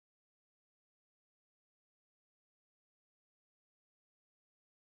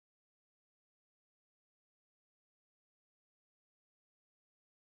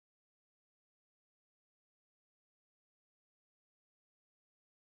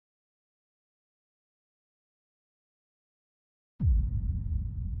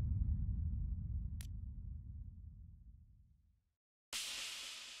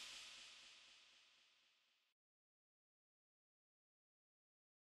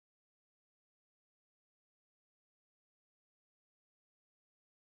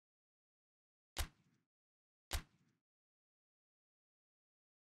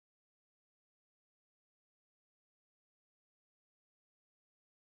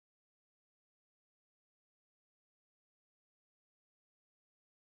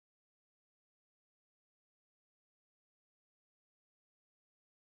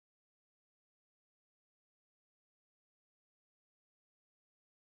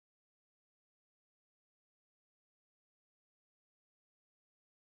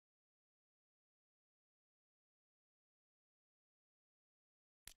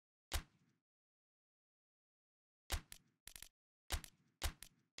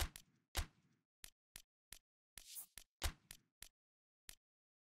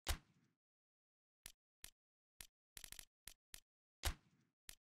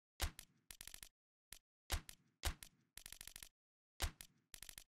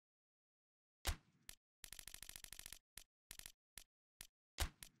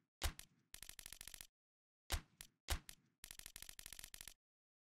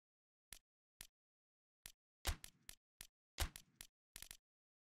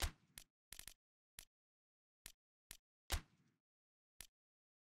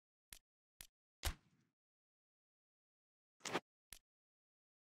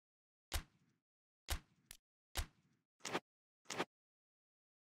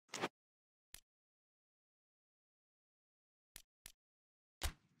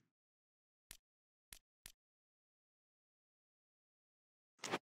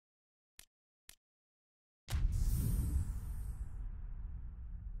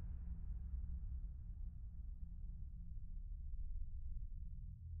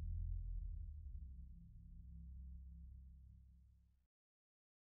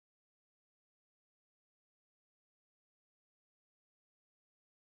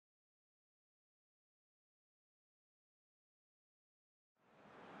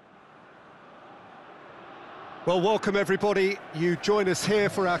Well, welcome everybody. You join us here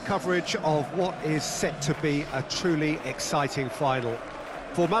for our coverage of what is set to be a truly exciting final.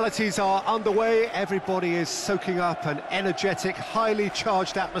 Formalities are underway, everybody is soaking up an energetic, highly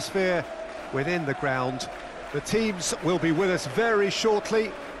charged atmosphere within the ground. The teams will be with us very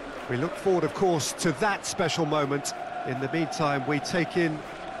shortly. We look forward, of course, to that special moment. In the meantime, we take in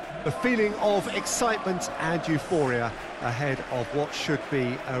the feeling of excitement and euphoria ahead of what should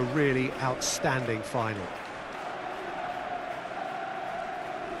be a really outstanding final.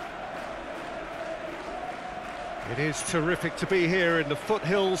 It is terrific to be here in the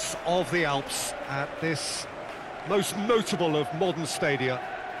foothills of the Alps at this most notable of modern stadia,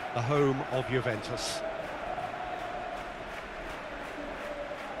 the home of Juventus.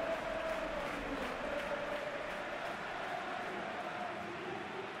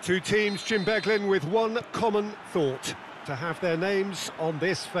 Two teams, Jim Beglin, with one common thought: to have their names on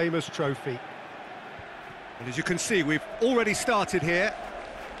this famous trophy. And as you can see, we've already started here.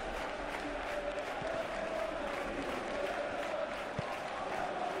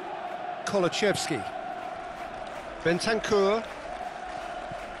 Kolachevsky, Bentancur,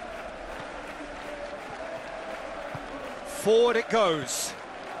 forward it goes,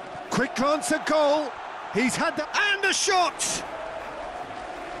 quick glance at goal, he's had the, and a shot!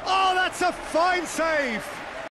 Oh, that's a fine save!